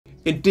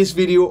In this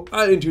video,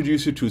 I'll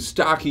introduce you to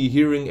Starkey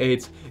hearing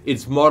aids,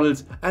 its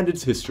models and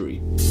its history.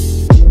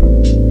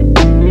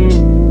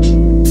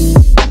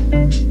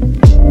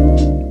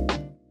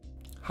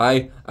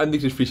 Hi, I'm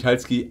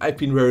Starkey. I've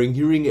been wearing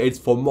hearing aids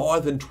for more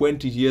than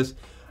 20 years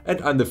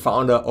and I'm the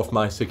founder of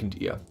My Second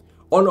Ear.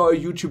 On our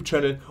YouTube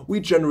channel,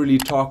 we generally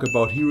talk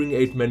about hearing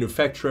aid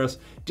manufacturers,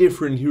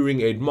 different hearing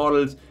aid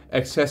models,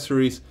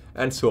 accessories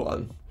and so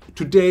on.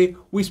 Today,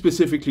 we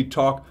specifically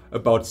talk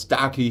about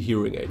Starkey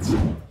hearing aids.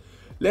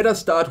 Let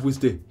us start with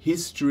the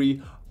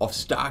history of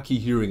Starkey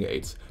hearing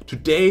aids.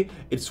 Today,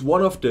 it's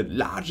one of the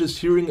largest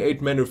hearing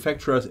aid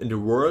manufacturers in the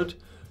world.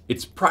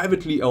 It's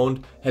privately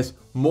owned, has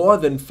more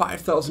than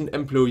 5,000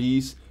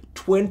 employees,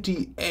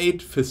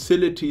 28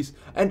 facilities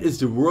and is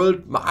the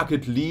world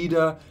market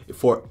leader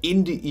for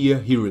in-the-ear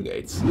hearing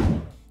aids.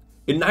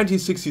 In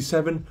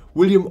 1967,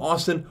 William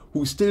Austin,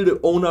 who's still the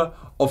owner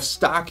of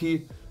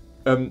Starkey,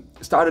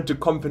 started the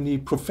company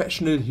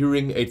Professional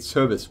Hearing Aid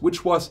Service,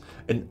 which was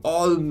an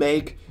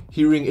all-make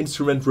hearing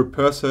instrument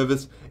repair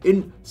service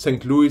in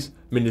St. Louis,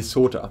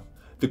 Minnesota.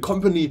 The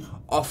company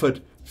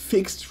offered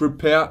fixed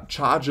repair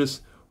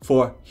charges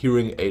for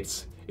hearing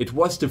aids. It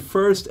was the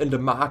first in the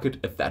market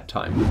at that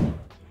time.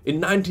 In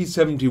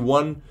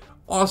 1971,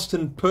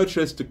 Austin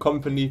purchased the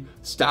company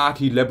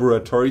Starkey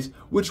Laboratories,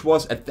 which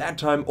was at that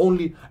time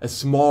only a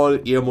small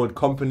ear mold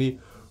company,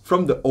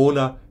 from the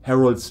owner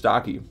Harold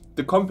Starkey.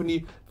 The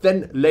company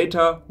then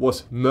later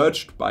was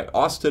merged by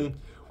Austin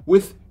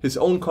with his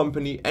own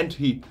company and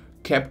he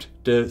kept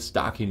the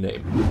Starkey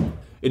name.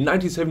 In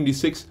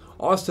 1976,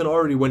 Austin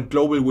already went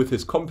global with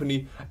his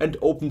company and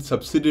opened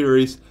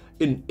subsidiaries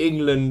in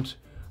England,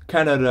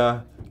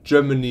 Canada,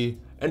 Germany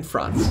and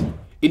France.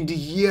 In the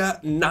year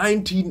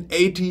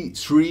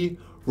 1983,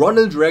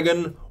 Ronald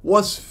Reagan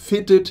was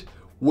fitted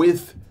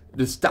with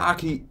the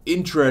Starkey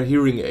Intra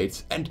hearing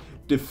aids, and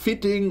the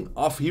fitting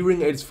of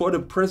hearing aids for the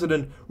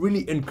president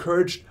really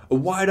encouraged a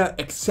wider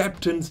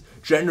acceptance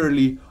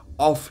generally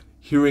of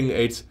hearing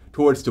aids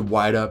towards the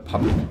wider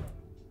public.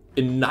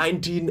 In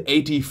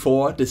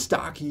 1984, the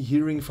Starkey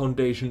Hearing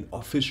Foundation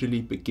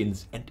officially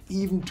begins, and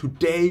even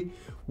today,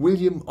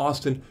 William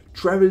Austin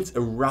travels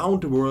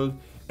around the world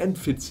and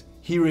fits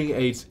hearing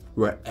aids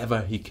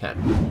wherever he can.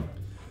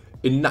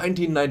 In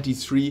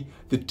 1993,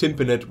 the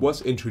tympanet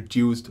was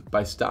introduced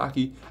by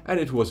Starkey and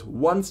it was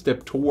one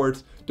step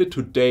towards the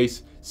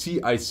today's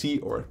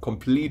CIC or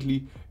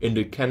completely in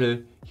the canal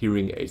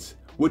hearing aids,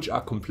 which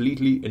are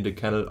completely in the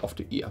canal of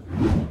the ear.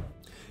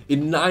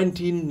 In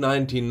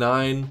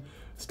 1999,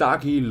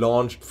 Starkey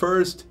launched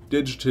first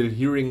digital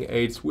hearing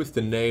aids with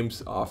the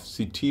names of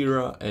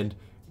Cetera and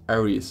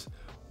Aries,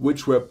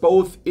 which were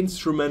both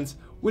instruments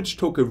which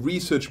took a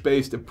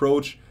research-based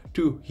approach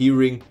to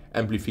hearing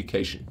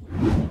amplification.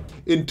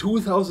 In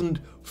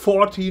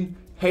 2014,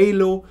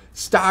 Halo,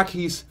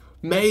 Starkey's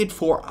made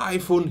for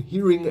iPhone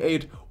hearing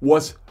aid,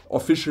 was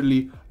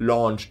officially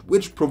launched,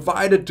 which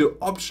provided the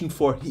option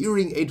for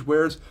hearing aid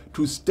wearers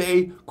to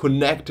stay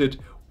connected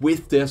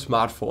with their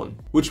smartphone,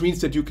 which means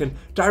that you can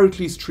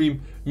directly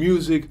stream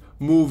music,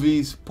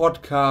 movies,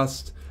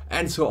 podcasts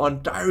and so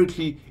on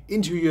directly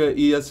into your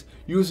ears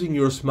using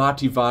your smart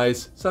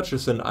device such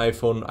as an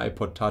iPhone,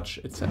 iPod Touch,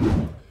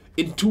 etc.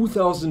 In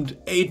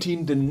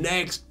 2018, the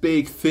next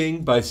big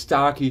thing by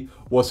Starkey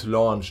was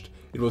launched.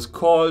 It was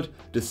called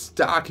the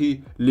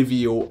Starkey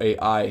Livio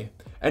AI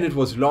and it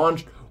was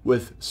launched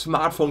with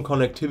smartphone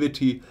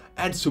connectivity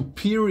and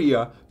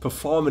superior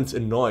performance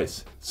in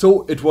noise.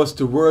 So it was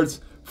the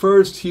world's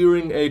first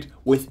hearing aid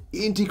with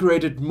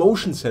integrated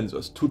motion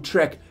sensors to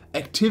track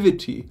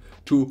activity,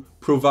 to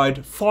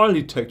provide fall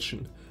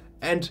detection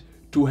and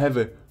to have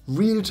a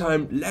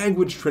real-time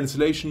language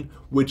translation,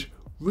 which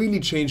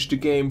really changed the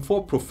game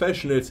for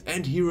professionals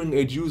and hearing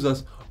aid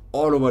users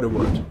all over the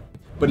world.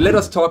 But let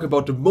us talk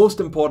about the most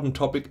important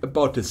topic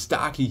about the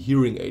Starkey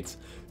hearing aids.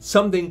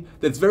 Something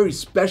that's very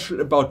special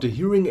about the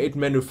hearing aid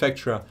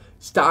manufacturer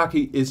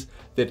Starkey is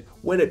that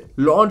when it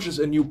launches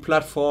a new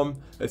platform,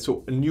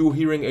 so new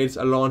hearing aids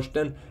are launched,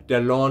 then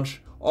they're launched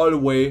all the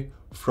way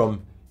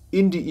from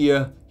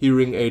in-the-ear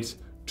hearing aids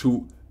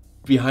to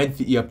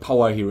behind-the-ear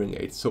power hearing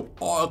aids. So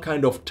all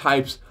kind of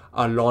types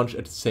are launched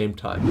at the same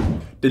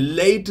time. The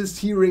latest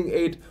hearing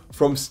aid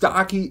from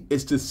Starkey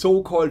is the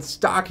so-called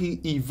Starkey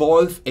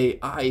Evolve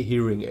AI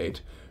hearing aid.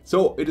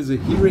 So it is a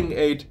hearing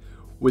aid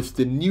with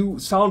the new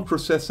sound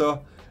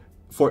processor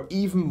for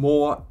even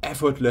more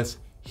effortless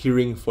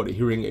hearing for the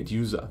hearing aid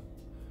user.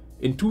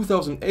 In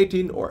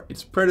 2018, or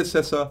its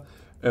predecessor,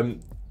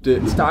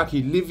 the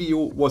Starkey Livio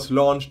was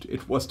launched.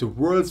 It was the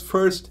world's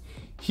first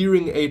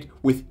hearing aid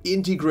with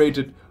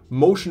integrated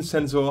motion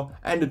sensor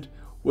and it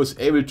was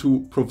able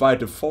to provide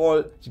the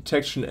fall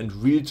detection and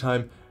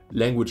real-time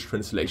language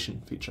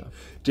translation feature.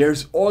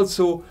 There's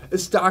also a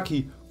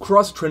Starkey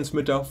cross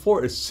transmitter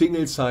for a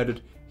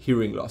single-sided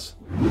hearing loss.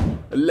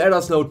 Let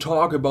us now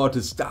talk about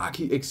the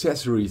Starkey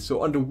Accessories.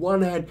 So on the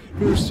one hand,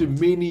 here's the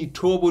mini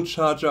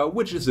turbocharger,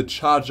 which is a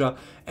charger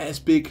as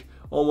big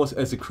almost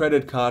as a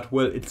credit card.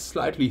 Well, it's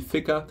slightly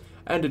thicker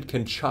and it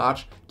can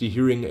charge the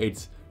hearing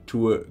aids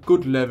to a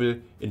good level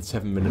in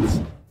 7 minutes.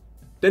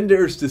 Then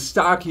there's the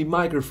Starkey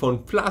Microphone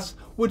Plus,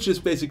 which is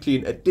basically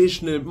an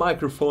additional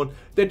microphone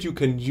that you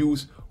can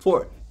use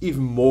for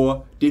even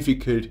more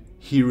difficult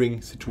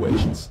hearing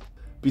situations.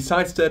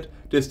 Besides that,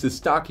 there's the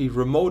Starkey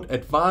Remote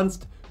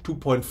Advanced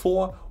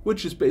 2.4,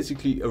 which is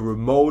basically a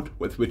remote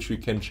with which you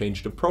can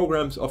change the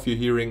programs of your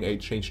hearing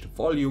aid, change the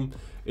volume,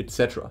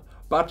 etc.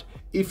 But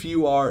if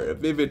you are a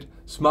vivid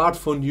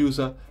smartphone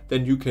user,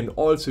 then you can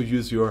also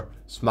use your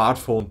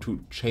smartphone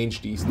to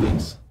change these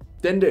things.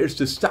 Then there is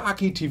the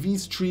Starkey TV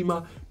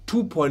Streamer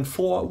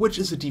 2.4, which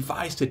is a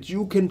device that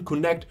you can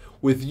connect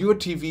with your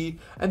TV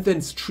and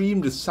then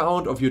stream the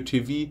sound of your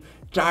TV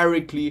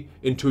directly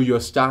into your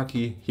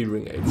Starkey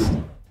hearing aids.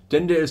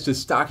 Then there is the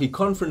Starkey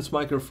Conference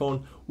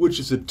Microphone, which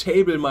is a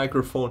table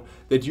microphone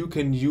that you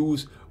can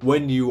use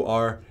when you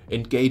are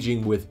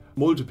engaging with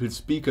multiple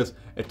speakers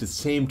at the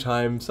same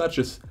time, such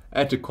as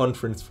at a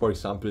conference, for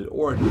example,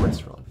 or in a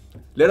restaurant.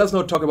 Let us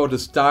now talk about the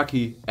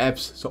Starkey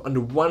apps. So on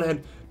the one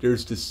hand,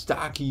 there's the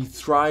Starkey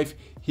Thrive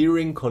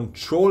Hearing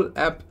Control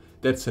app.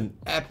 That's an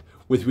app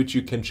with which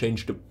you can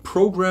change the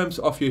programs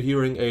of your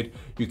hearing aid,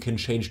 you can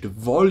change the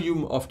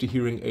volume of the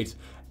hearing aids,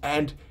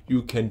 and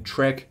you can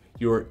track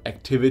your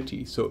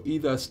activity. So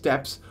either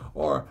steps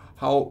or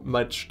how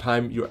much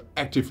time you're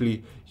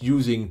actively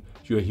using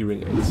your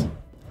hearing aids.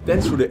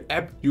 Then through the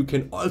app, you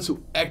can also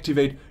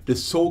activate the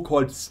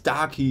so-called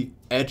Starkey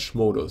Edge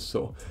modus.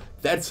 So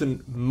that's a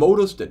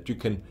modus that you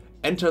can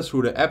enter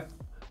through the app.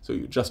 So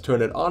you just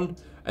turn it on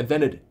and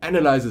then it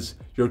analyzes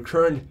your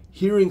current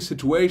hearing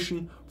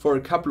situation for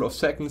a couple of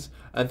seconds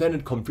and then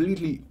it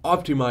completely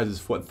optimizes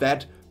for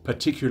that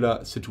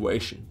particular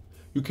situation.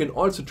 You can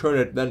also turn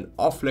it then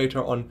off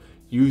later on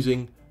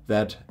using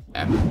that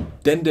app.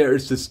 Then there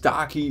is the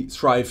Starkey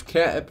Thrive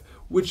Care app,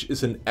 which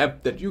is an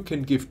app that you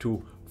can give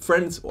to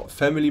friends or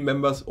family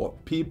members or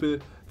people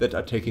that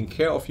are taking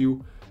care of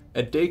you,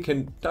 and they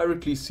can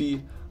directly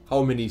see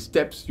how many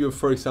steps you've,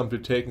 for example,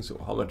 taken,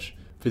 so how much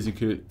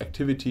physical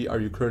activity are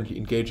you currently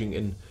engaging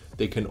in.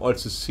 They can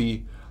also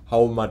see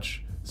how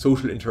much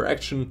social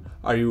interaction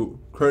are you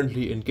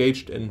currently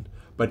engaged in,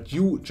 but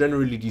you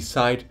generally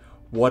decide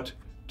what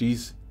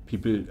these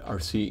people are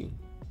seeing.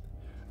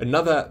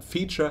 Another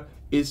feature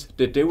is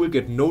that they will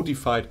get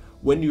notified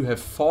when you have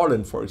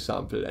fallen, for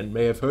example, and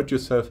may have hurt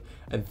yourself,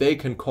 and they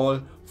can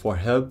call for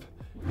help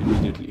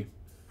immediately.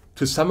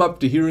 To sum up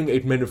the hearing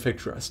aid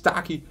manufacturer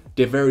Starkey,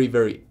 they're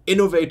very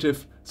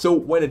innovative. So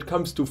when it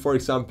comes to, for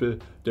example,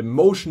 the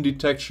motion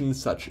detection,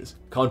 such as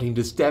counting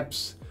the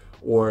steps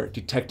or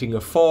detecting a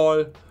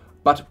fall,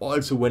 but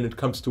also when it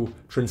comes to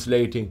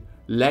translating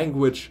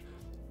language,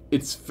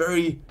 it's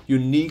very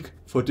unique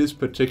for this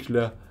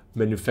particular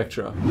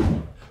manufacturer.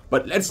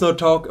 But let's now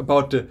talk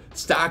about the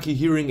Starkey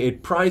hearing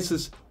aid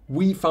prices.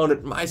 We found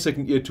it my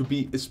second year to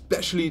be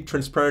especially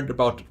transparent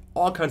about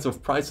all kinds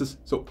of prices.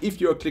 So if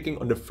you're clicking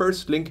on the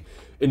first link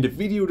in the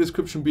video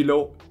description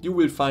below, you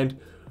will find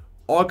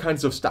all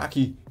kinds of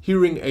Starkey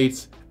hearing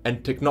aids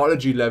and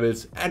technology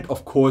levels, and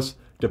of course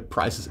the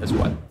prices as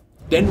well.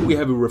 Then we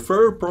have a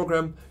referral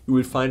program. You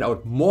will find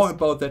out more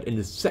about that in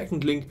the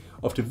second link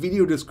of the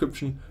video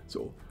description.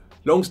 So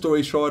long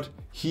story short,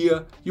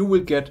 here you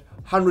will get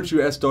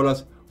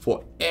 $100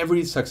 for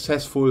every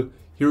successful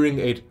hearing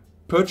aid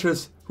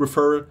purchase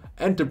referral,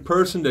 and the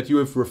person that you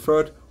have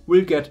referred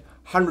will get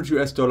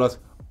 $100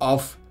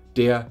 off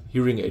their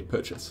hearing aid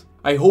purchase.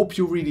 I hope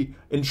you really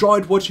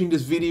enjoyed watching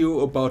this video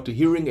about the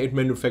hearing aid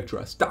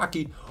manufacturer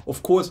Starkey.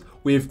 Of course,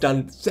 we have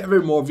done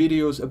several more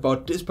videos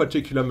about this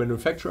particular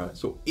manufacturer.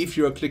 So if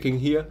you are clicking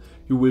here,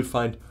 you will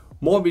find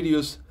more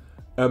videos.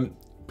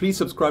 Please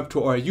subscribe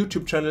to our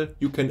YouTube channel.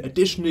 You can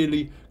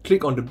additionally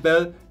click on the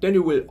bell, then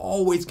you will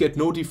always get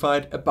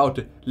notified about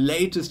the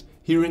latest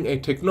hearing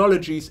aid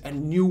technologies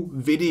and new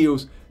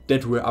videos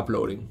that we're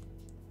uploading.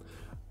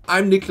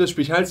 I'm Niklas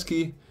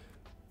Spichalski.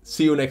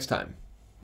 See you next time.